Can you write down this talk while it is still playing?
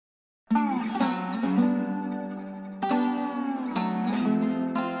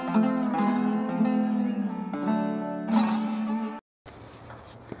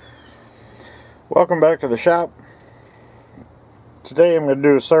Welcome back to the shop. Today I'm going to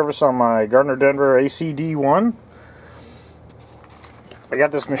do a service on my Gardner Denver ACD1. I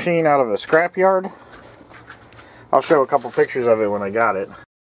got this machine out of a scrapyard. I'll show a couple pictures of it when I got it.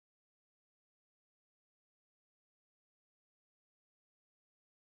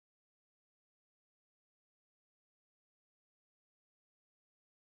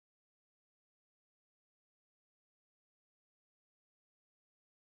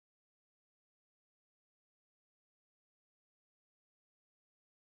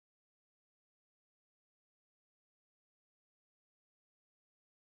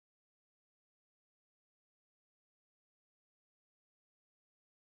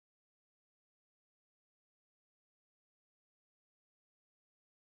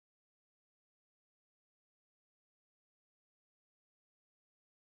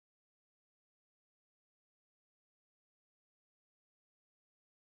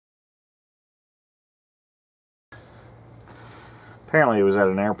 Apparently it was at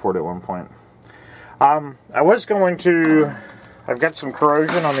an airport at one point. I've got some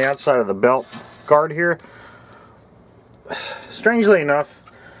corrosion on the outside of the belt guard here. Strangely enough,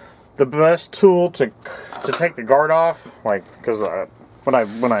 the best tool to take the guard off, like, because when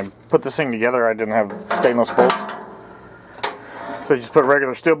I put this thing together, I didn't have stainless bolts, so I just put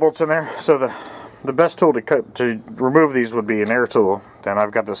regular steel bolts in there. So the best tool to remove these would be an air tool, and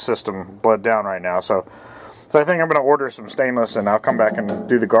I've got this system bled down right now. So I think I'm going to order some stainless, and I'll come back and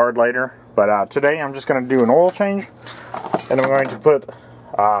do the guard later. But today I'm just going to do an oil change, and I'm going to put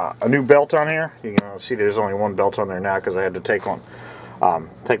a new belt on here. You can see there's only one belt on there now because I had to take one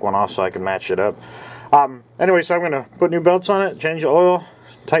off so I can match it up. Anyway, so I'm going to put new belts on it, change the oil,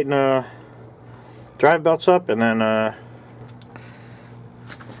 tighten the drive belts up, and then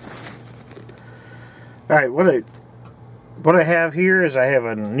alright, what I have here is I have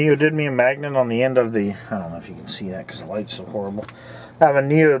a neodymium magnet on the end of the, I don't know if you can see that because the light's so horrible. I have a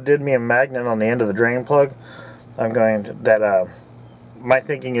neodymium magnet on the end of the drain plug. My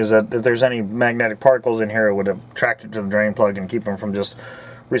thinking is that if there's any magnetic particles in here, it would attract it to the drain plug and keep them from just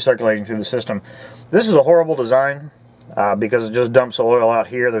recirculating through the system. This is a horrible design because it just dumps the oil out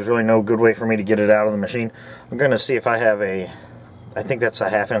here. There's really no good way for me to get it out of the machine. I'm going to see if I have I think that's a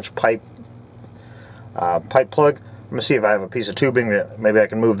 1/2-inch pipe plug. I'm going to see if I have a piece of tubing that maybe I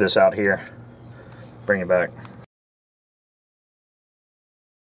can move this out here, bring it back.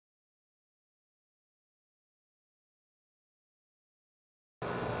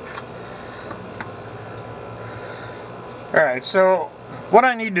 Alright, so what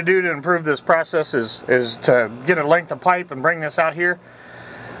I need to do to improve this process is to get a length of pipe and bring this out here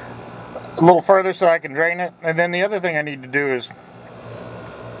a little further so I can drain it. And then the other thing I need to do is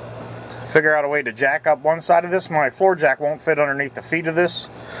figure out a way to jack up one side of this. My floor jack won't fit underneath the feet of this,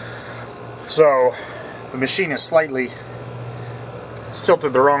 so the machine is slightly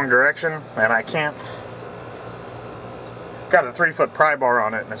tilted the wrong direction, and I can't. Got a 3-foot pry bar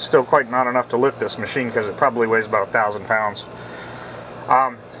on it, and it's still quite not enough to lift this machine because it probably weighs about 1,000 pounds.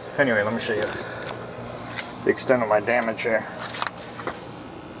 Anyway, let me show you the extent of my damage here.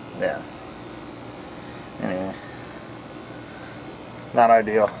 Yeah. Anyway, not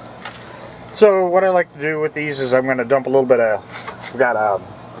ideal. So what I like to do with these is I'm going to dump a little bit of,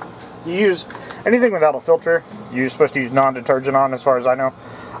 you use anything without a filter, you're supposed to use non-detergent on, as far as I know.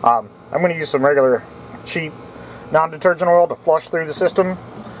 I'm going to use some regular cheap non-detergent oil to flush through the system.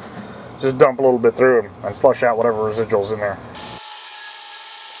 Just dump a little bit through and flush out whatever residuals in there.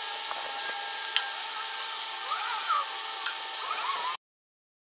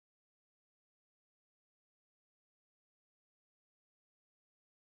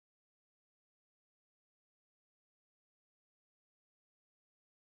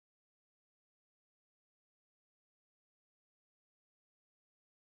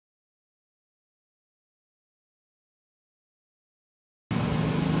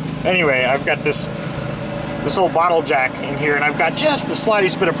 Anyway, I've got this old bottle jack in here, and I've got just the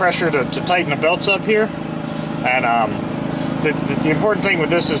slightest bit of pressure to tighten the belts up here. And the important thing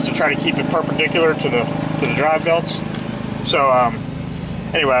with this is to try to keep it perpendicular to the drive belts. So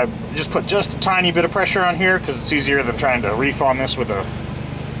anyway, I just put just a tiny bit of pressure on here because it's easier than trying to reef on this with a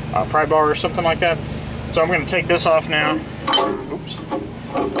pry bar or something like that. So I'm going to take this off now. Oops.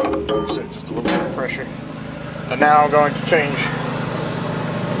 Just a little bit of pressure. And now I'm going to change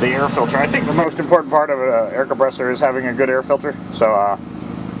the air filter. I think the most important part of an air compressor is having a good air filter. So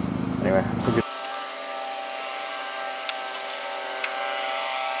anyway.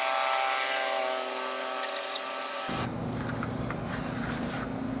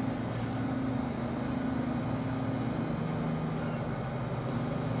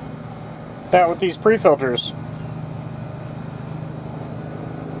 Now with these pre-filters,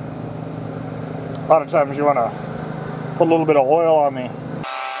 a lot of times you want to put a little bit of oil on the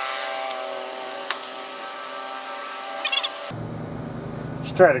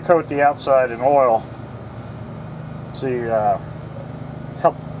just try to coat the outside in oil to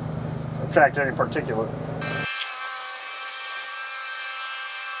help attract any particulate.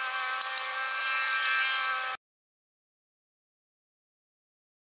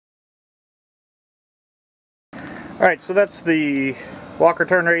 Alright, so that's the Walker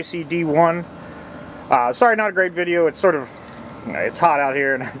Turner AC D1. Sorry, not a great video. It's sort of, it's hot out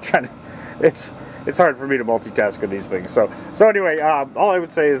here, and I'm trying to, it's hard for me to multitask with these things. So anyway, all I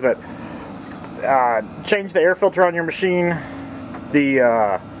would say is that change the air filter on your machine,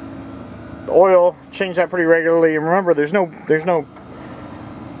 the oil, change that pretty regularly, and remember, there's no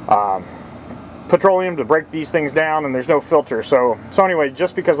petroleum to break these things down, and there's no filter. So anyway,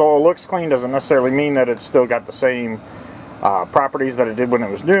 just because the oil looks clean doesn't necessarily mean that it's still got the same properties that it did when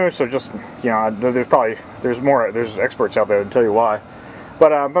it was new. So just, you know, there's experts out there to tell you why.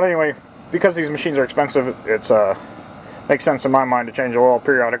 But anyway, because these machines are expensive, it's makes sense in my mind to change the oil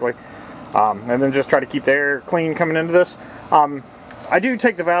periodically, and then just try to keep the air clean coming into this. I do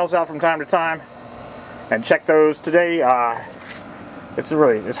take the valves out from time to time and check those. Today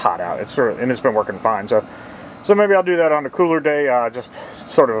it's hot out. And it's been working fine. So maybe I'll do that on a cooler day. Just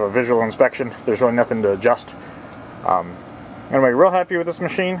sort of a visual inspection. There's really nothing to adjust. Anyway, real happy with this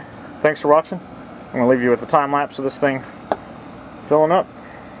machine. Thanks for watching. I'm gonna leave you with the time lapse of this thing filling up.